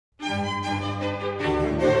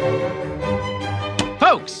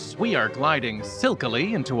we are gliding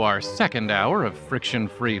silkily into our second hour of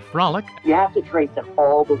friction-free frolic. You have to trace it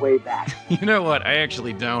all the way back. You know what? I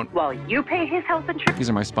actually don't. Well, you pay his health insurance. These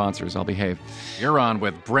are my sponsors. I'll behave. You're on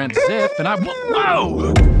with Brent Ziff, and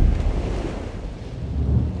Whoa!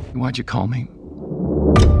 Why'd you call me?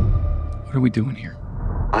 What are we doing here?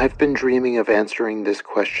 I've been dreaming of answering this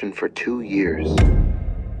question for 2 years.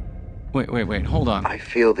 Wait, hold on. I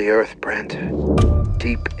feel the earth, Brent,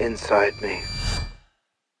 deep inside me.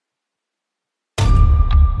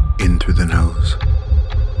 In through the nose,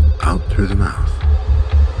 out through the mouth.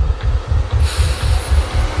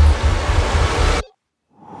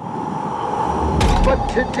 But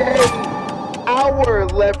today, our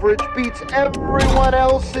leverage beats everyone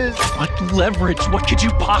else's. What leverage? What could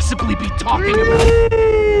you possibly be talking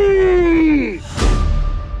about?